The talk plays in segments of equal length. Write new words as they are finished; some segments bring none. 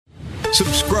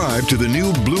Subscribe to the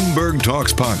new Bloomberg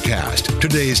Talks podcast.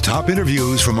 Today's top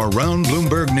interviews from around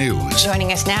Bloomberg News.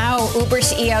 Joining us now, Uber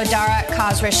CEO Dara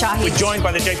Khosrowshahi. We're joined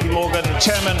by the JP Morgan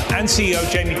Chairman and CEO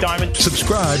Jamie Dimon.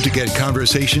 Subscribe to get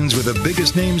conversations with the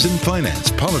biggest names in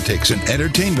finance, politics, and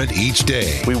entertainment each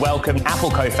day. We welcome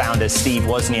Apple co-founder Steve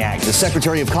Wozniak, the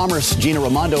Secretary of Commerce Gina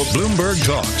Raimondo. Bloomberg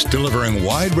Talks, delivering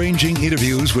wide-ranging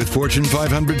interviews with Fortune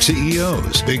 500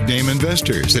 CEOs, big-name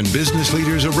investors, and business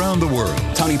leaders around the world.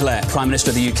 Tony Blair, Prime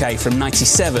Minister of the UK from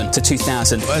 97 to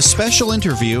 2000. A special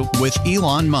interview with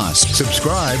Elon Musk.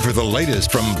 Subscribe for the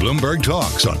latest from Bloomberg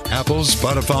Talks on Apple,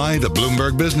 Spotify, the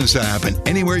Bloomberg Business app, and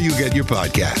anywhere you get your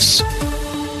podcasts.